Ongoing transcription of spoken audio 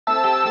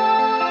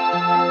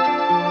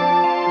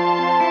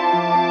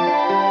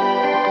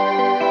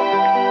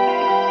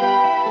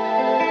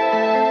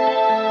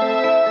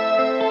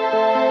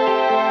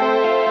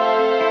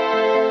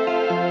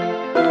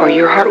or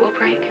your heart will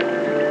break?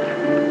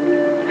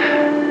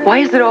 Why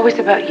is it always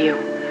about you?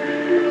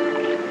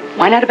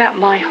 Why not about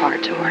my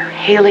heart or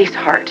Haley's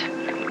heart?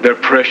 They're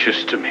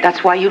precious to me.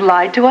 That's why you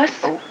lied to us?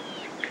 Oh,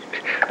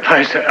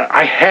 Liza,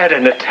 I had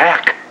an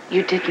attack.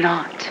 You did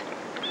not.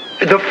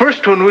 The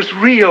first one was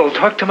real.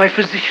 Talk to my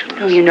physician.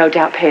 Oh, you no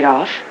doubt paid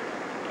off.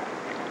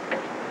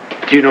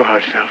 Do you know how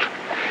it felt?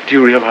 Do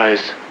you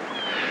realize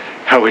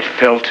how it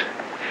felt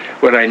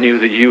when I knew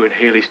that you and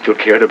Haley still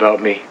cared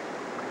about me?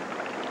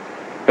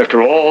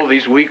 After all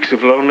these weeks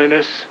of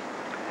loneliness,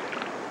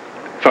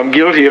 if I'm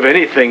guilty of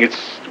anything, it's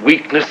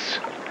weakness.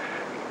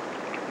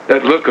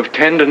 That look of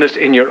tenderness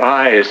in your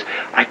eyes,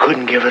 I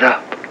couldn't give it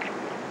up.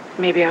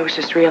 Maybe I was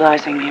just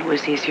realizing it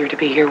was easier to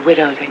be your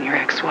widow than your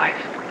ex-wife.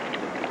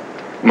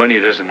 Money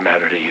doesn't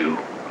matter to you.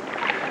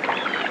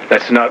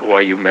 That's not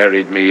why you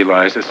married me,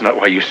 Liza. That's not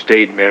why you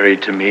stayed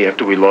married to me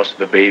after we lost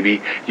the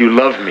baby. You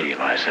love me,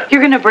 Liza.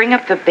 You're going to bring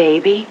up the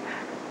baby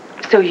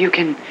so you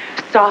can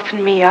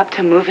soften me up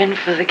to move in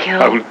for the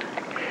kill?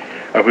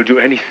 I will do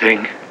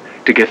anything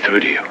to get through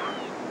to you.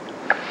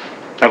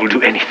 I will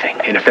do anything.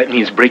 And if that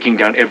means breaking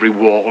down every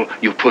wall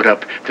you put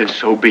up, then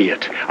so be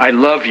it. I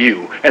love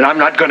you, and I'm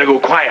not going to go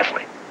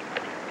quietly.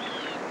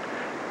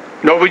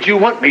 Nor would you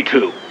want me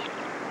to.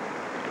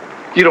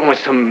 You don't want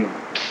some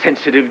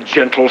sensitive,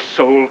 gentle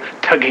soul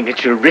tugging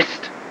at your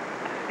wrist.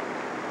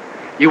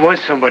 You want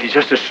somebody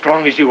just as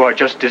strong as you are,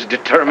 just as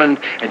determined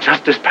and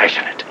just as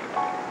passionate.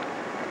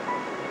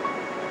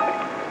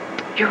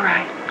 You're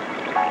right.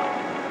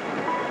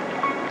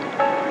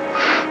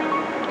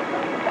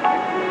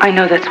 I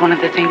know that's one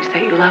of the things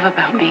that you love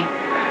about me.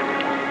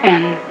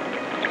 And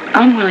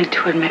I'm willing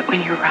to admit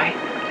when you're right.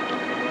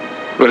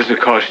 What does it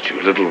cost you?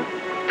 A little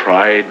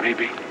pride,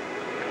 maybe?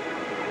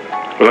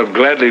 Well, I've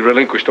gladly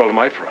relinquished all of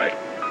my pride.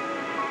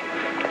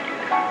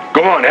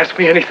 Go on, ask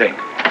me anything.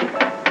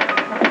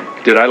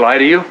 Did I lie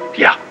to you?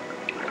 Yeah.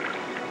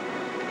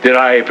 Did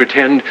I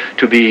pretend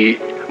to be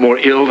more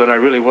ill than I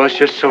really was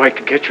just so I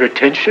could get your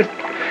attention?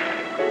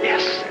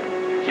 Yes.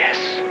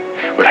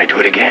 Yes. Would I do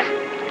it again?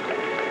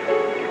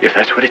 If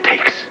that's what it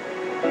takes.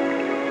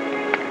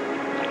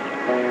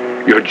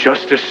 You're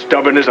just as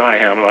stubborn as I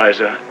am,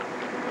 Liza.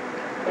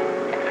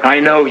 I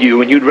know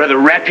you, and you'd rather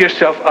wrap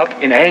yourself up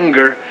in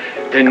anger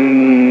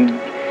than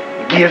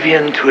give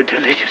in to a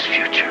delicious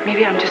future.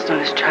 Maybe I'm just not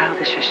as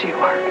childish as you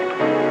are.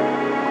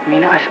 I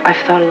mean, I've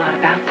thought a lot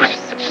about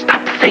this.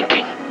 Stop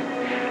thinking.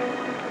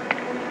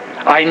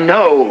 I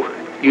know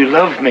you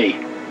love me.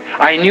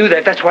 I knew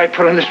that. That's why I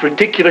put on this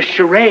ridiculous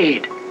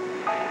charade.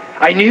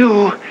 I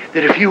knew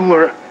that if you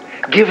were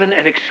given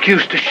an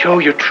excuse to show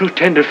your true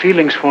tender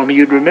feelings for me,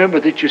 you'd remember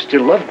that you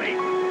still love me.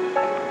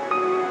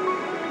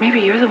 Maybe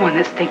you're the one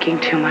that's thinking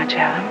too much,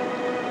 Adam.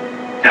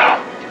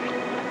 No.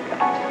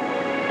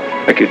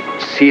 I could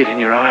see it in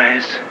your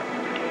eyes,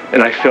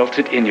 and I felt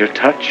it in your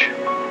touch.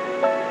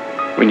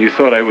 When you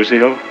thought I was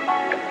ill,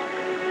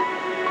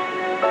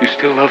 you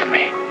still love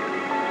me.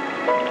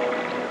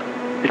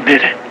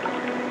 Admit it.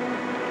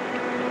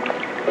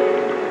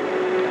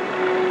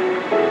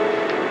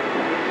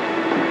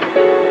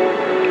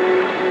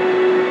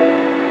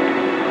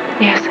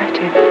 Yes, I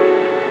do.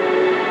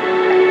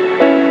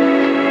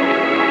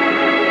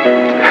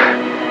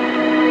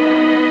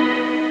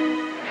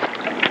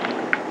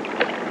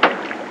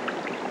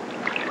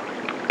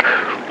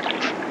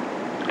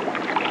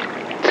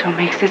 So what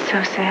makes it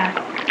so sad?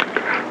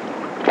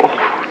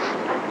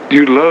 Oh,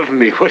 you love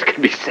me. What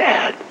could be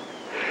sad?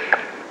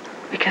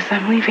 Because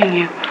I'm leaving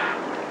you.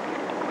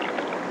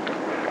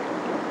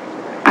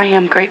 I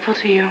am grateful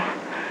to you.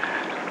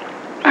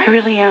 I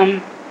really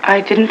am.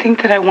 I didn't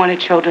think that I wanted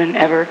children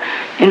ever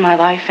in my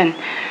life, and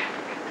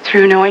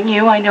through knowing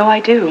you, I know I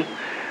do.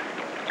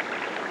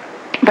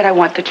 But I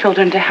want the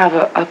children to have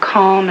a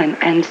calm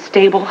and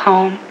stable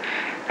home.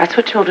 That's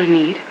what children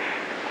need.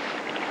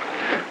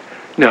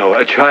 No,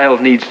 a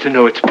child needs to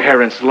know its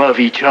parents love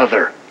each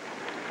other.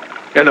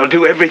 And they'll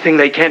do everything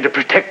they can to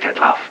protect that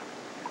love.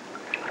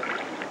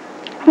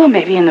 Well,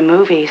 maybe in the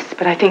movies,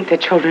 but I think that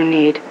children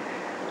need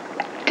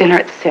dinner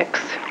at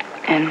 6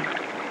 and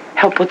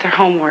help with their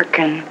homework,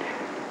 and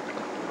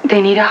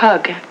they need a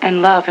hug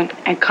and love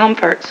and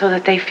comfort so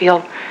that they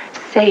feel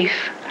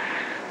safe,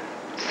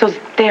 so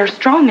that they are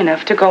strong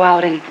enough to go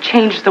out and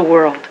change the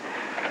world.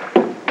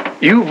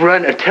 You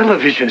run a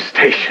television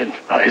station,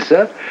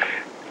 Liza.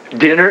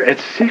 Dinner at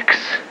 6?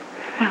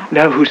 Well,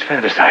 now who's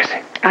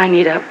fantasizing? I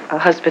need a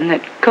husband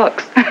that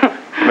cooks.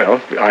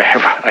 Well, I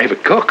have a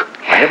cook.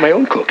 I have my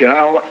own cook, and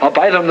I'll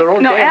buy them their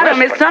own. No, damn Adam,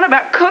 restaurant. it's not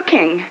about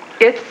cooking.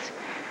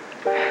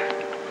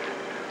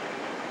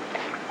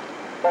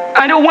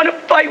 I don't want to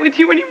fight with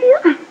you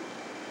anymore.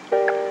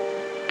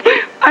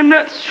 I'm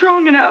not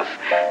strong enough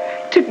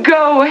to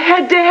go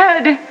head to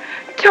head,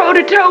 toe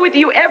to toe with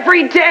you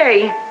every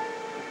day.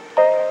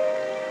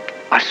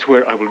 I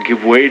swear I will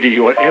give way to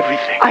you on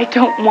everything. I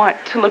don't want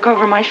to look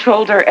over my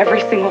shoulder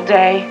every single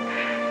day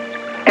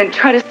and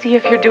try to see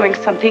if you're doing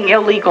something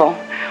illegal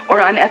or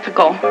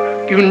unethical.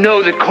 You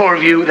know that core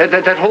of you,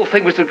 that whole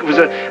thing was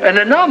an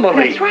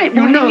anomaly. That's right.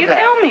 You Why know didn't you that.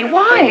 tell me?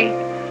 Why?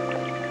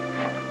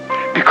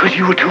 Because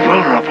you were too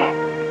vulnerable.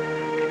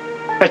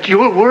 That's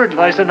your word,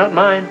 Liza, not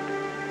mine.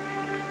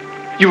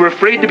 You were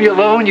afraid to be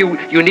alone.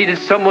 You needed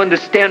someone to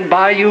stand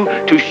by you,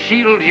 to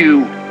shield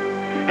you.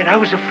 And I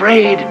was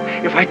afraid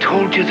if I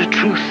told you the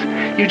truth,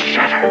 you'd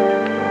shatter.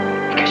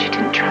 Because you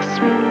didn't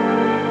trust me.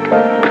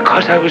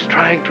 Because I was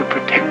trying to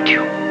protect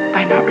you.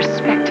 By not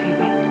respecting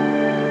me.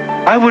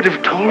 I would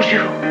have told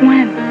you.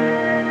 When?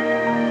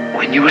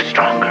 When you were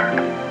stronger.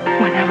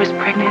 When I was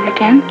pregnant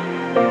again?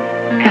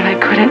 And I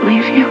couldn't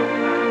leave you?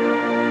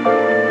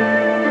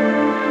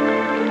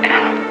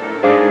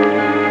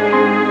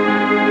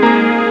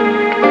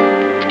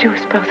 Do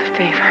us both a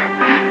favor.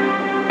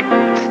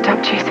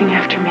 Stop chasing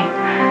after me.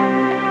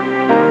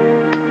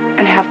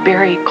 And have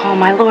Barry call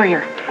my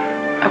lawyer.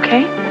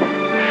 Okay?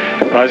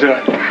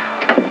 Liza.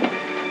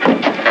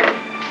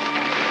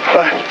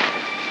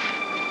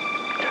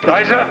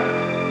 Liza!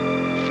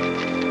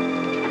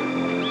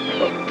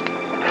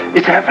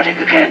 It's happening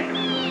again.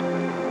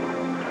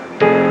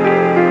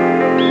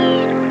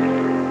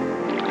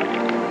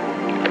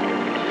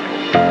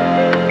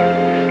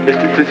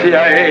 It's the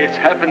CIA. It's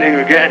happening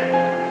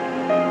again.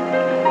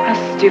 How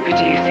stupid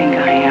do you think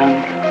I am?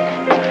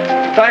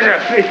 Liza,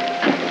 please.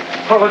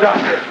 Call a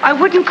doctor. I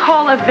wouldn't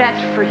call a vet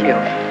for you.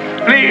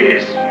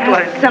 Please.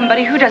 Ask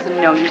somebody who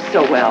doesn't know you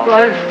so well.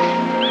 Liza.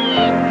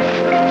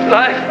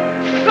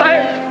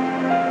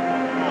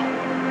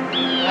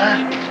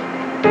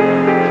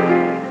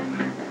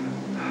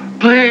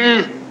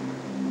 Please.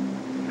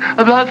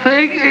 I'm not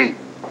thinking.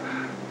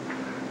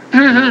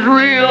 This is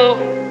real.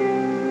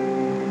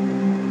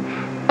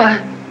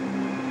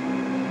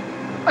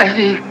 I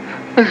need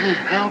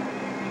help.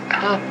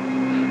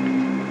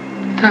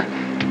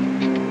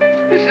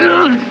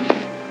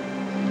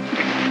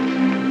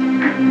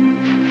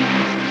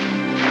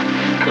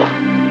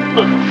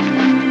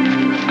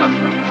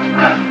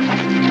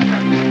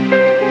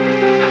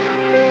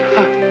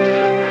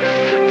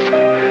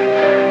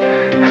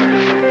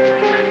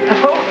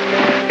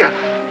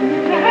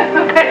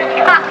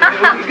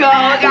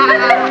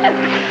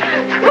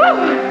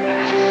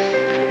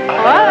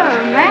 Oh,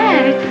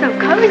 man, it's so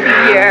cozy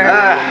here.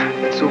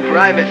 It's so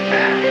private.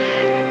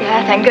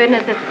 Yeah, thank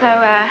goodness it's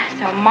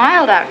so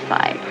mild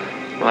outside.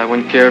 Well, I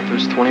wouldn't care if it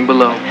was 20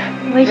 below.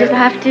 We just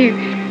have to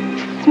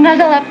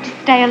snuggle up to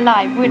stay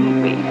alive,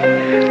 wouldn't we?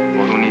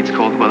 Well, who needs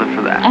cold weather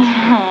for that?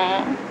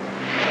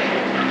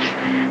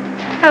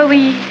 Oh,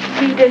 we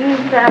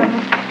didn't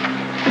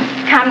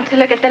come to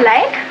look at the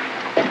lake?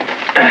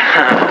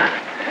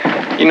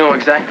 You know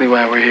exactly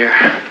why we're here.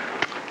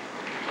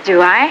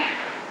 Do I?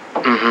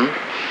 Mm-hmm.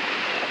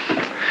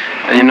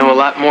 And you know a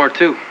lot more,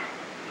 too.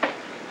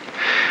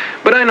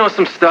 But I know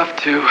some stuff,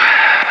 too.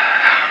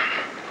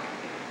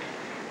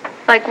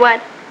 Like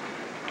what?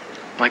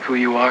 Like who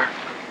you are.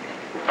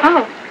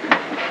 Oh.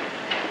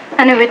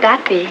 And who would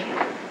that be?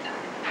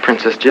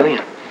 Princess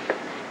Jillian.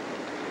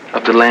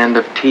 Of the land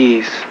of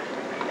teas.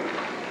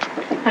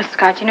 Oh,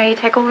 Scott, you know you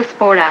take all the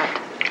sport out.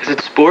 Is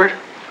it sport?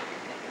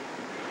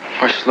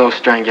 Or slow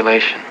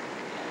strangulation?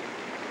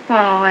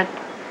 Well, what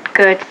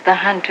good's the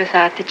hunt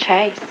without the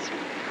chase?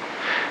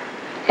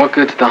 What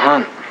good's the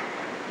hunt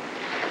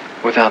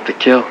without the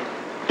kill?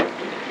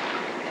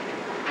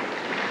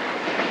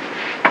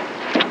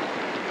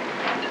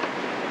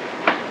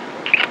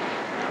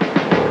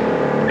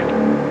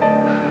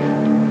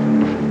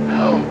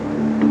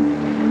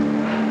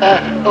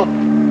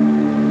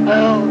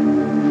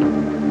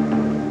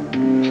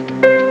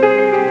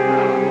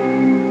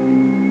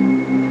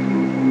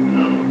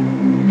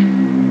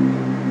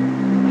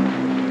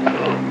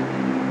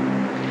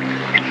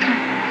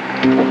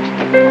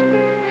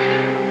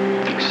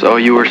 So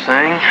you were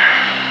saying?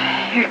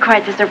 You're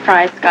quite the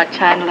surprise, Scott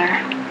Chandler.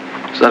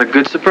 Is that a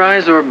good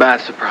surprise or a bad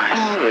surprise?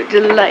 Oh,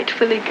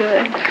 delightfully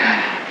good.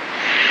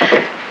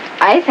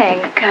 I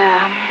think,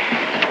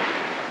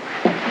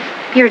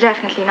 you're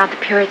definitely not the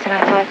Puritan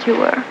I thought you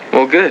were.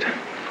 Well, good.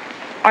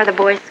 Or the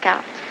Boy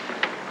Scout.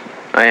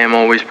 I am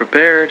always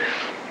prepared.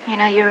 You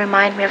know, you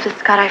remind me of the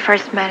Scott I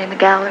first met in the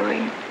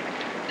gallery.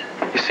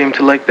 You seem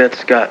to like that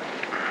Scott.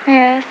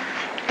 Yes.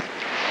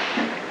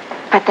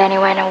 But then he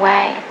went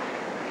away.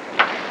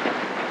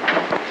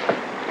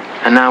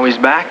 And now he's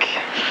back?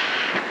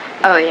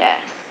 Oh,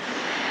 yes.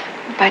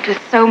 But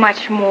with so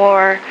much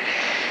more...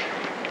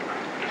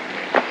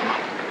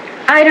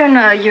 I don't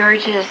know, you're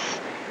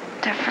just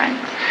different.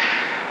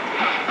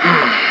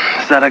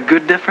 Is that a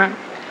good different?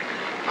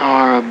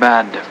 Or a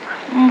bad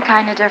different?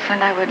 Kind of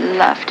different I would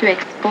love to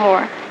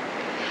explore.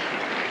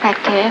 That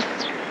kiss.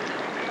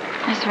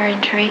 It's very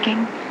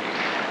intriguing.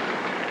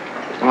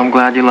 Well, I'm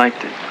glad you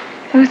liked it.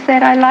 Who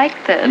said I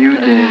liked it? You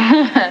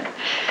did.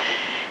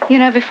 You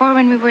know, before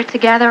when we were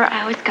together,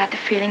 I always got the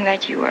feeling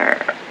that you were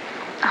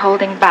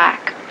holding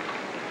back.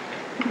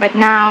 But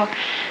now,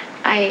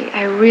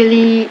 I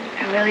really,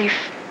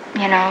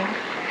 you know,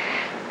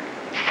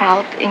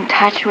 felt in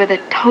touch with a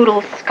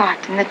total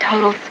Scott, and the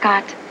total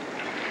Scott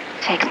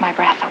takes my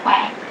breath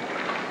away.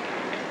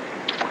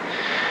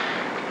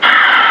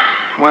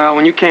 Well,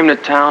 when you came to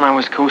town, I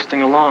was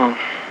coasting along.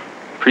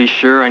 Pretty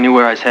sure I knew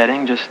where I was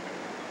heading, just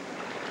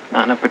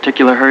Not in a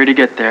particular hurry to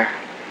get there.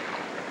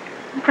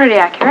 Pretty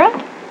accurate.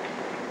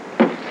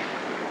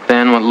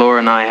 Then what Laura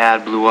and I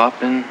had blew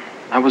up, and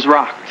I was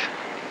rocked.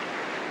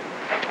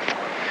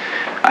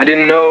 I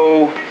didn't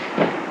know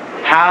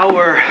how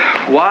or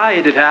why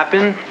it had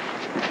happened,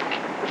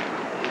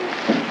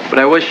 but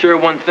I was sure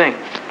of one thing.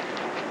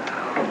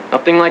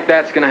 Nothing like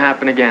that's gonna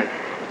happen again.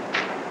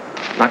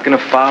 I'm not gonna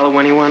follow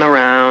anyone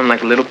around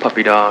like a little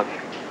puppy dog.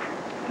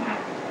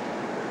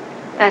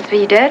 That's what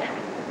you did?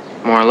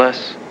 More or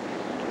less.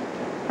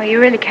 Well, you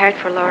really cared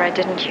for Laura,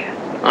 didn't you?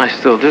 I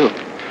still do.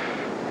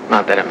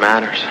 Not that it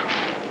matters.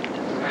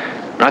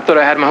 I thought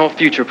I had my whole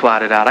future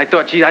plotted out. I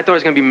thought I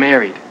was gonna be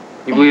married.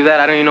 You believe that?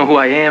 I don't even know who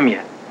I am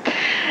yet.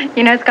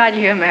 You know, Scott,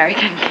 you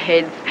American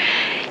kids.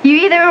 You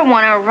either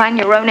want to run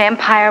your own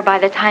empire by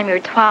the time you're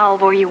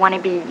 12, or you want to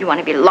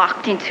be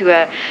locked into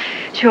a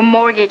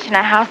mortgage in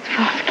a house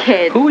full of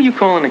kids. Who are you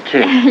calling a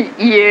kid?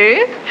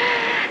 You?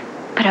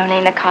 But only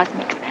in a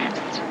cosmic sense.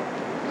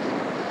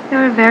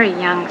 You're a very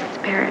young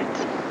spirit.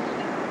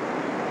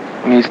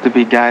 Needs to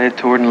be guided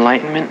toward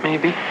enlightenment,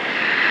 maybe?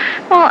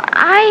 Well,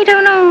 I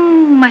don't know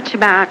much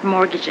about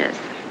mortgages.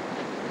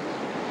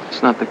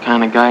 It's not the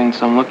kind of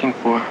guidance I'm looking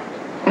for.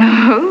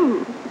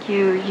 Oh,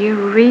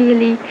 you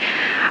really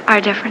are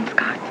different,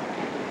 Scott.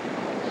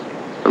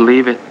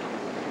 Believe it.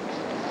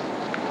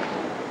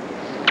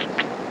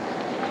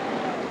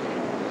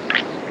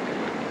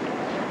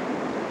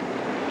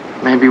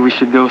 Maybe we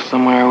should go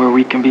somewhere where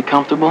we can be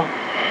comfortable.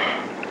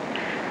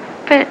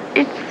 But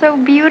it's so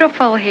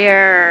beautiful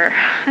here,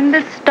 and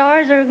the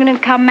stars are gonna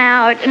come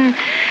out, and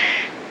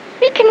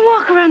we can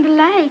walk around the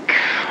lake.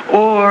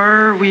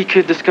 Or we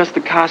could discuss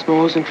the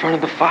cosmos in front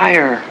of the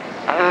fire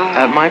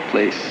at my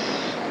place.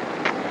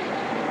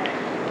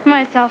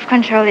 My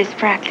self-control is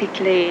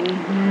practically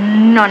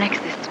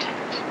non-existent.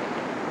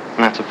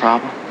 And that's a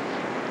problem?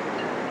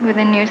 With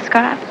a new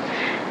Scott?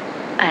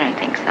 I don't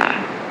think so.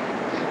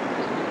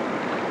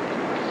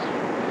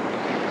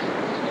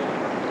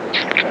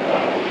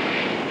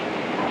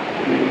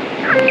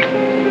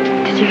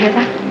 Did you hear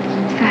that?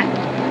 What's that?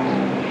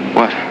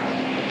 What?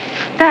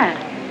 That.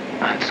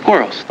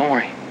 Squirrels, don't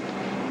worry.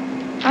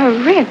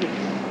 Oh, really?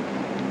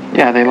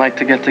 Yeah, they like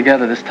to get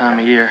together this time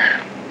of year.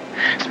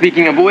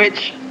 Speaking of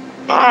which,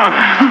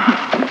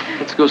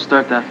 let's go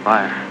start that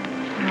fire.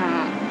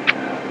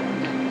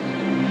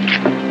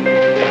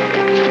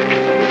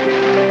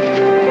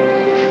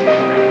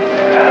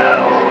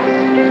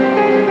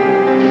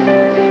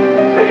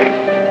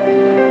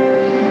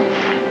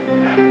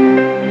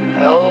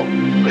 Help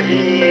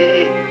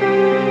me.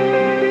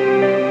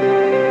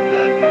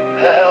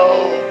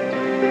 Help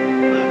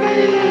me.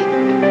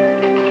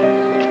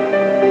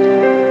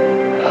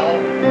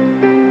 Help.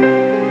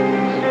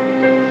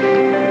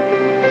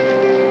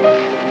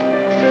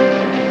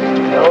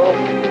 Help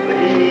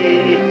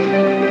me.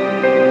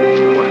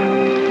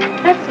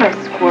 That's no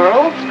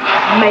squirrel.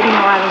 Maybe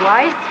no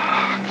otherwise.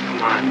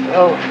 Come on.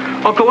 Help.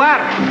 Uncle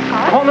Adam,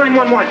 call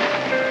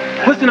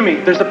 911. Listen to me.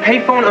 There's a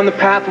payphone on the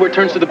path where it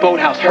turns to the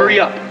boathouse. Hurry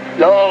up.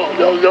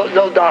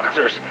 No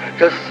doctors.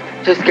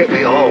 Just get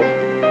me home.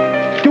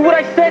 Do what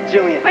I said,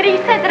 Jillian. But he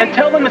said that And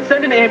tell them to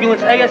send an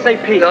ambulance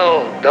ASAP.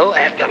 No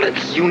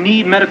ambulance. You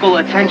need medical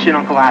attention,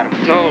 Uncle Adam.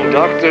 No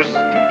doctors.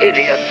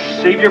 Idiot.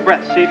 Save your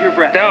breath. Save your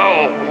breath.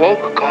 No,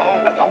 won't go.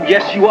 Oh,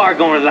 yes, you are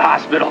going to the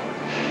hospital.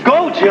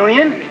 Go,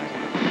 Jillian.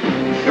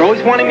 You're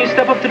always wanting me to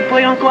step up to the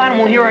plate, Uncle Adam.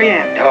 Well, here I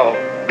am.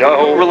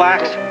 No.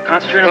 Relax.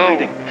 Concentrate on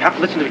breathing.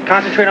 Listen to me.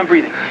 Concentrate on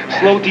breathing.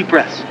 Slow, deep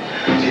breaths.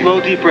 Slow,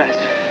 deep breaths.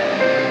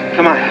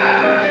 Come on.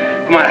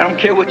 Come on. I don't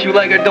care what you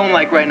like or don't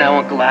like right now,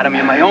 Uncle Adam.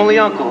 You're my only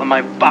uncle and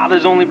my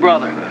father's only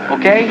brother.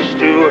 Okay?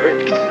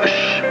 Stuart.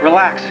 Shh.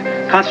 Relax.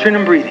 Concentrate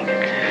on breathing.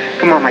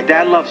 Come on. My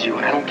dad loves you,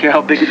 and I don't care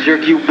how big a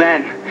jerk you've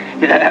been.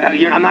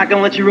 I'm not going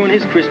to let you ruin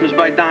his Christmas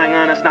by dying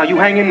on us. Now, you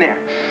hang in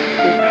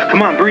there.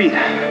 Come on. Breathe.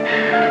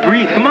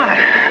 Breathe. Come on.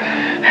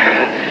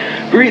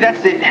 Breathe.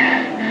 That's it.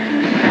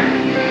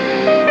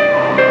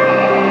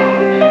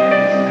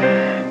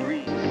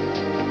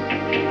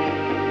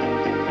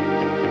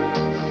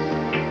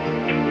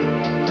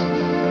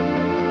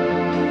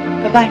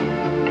 Bye-bye.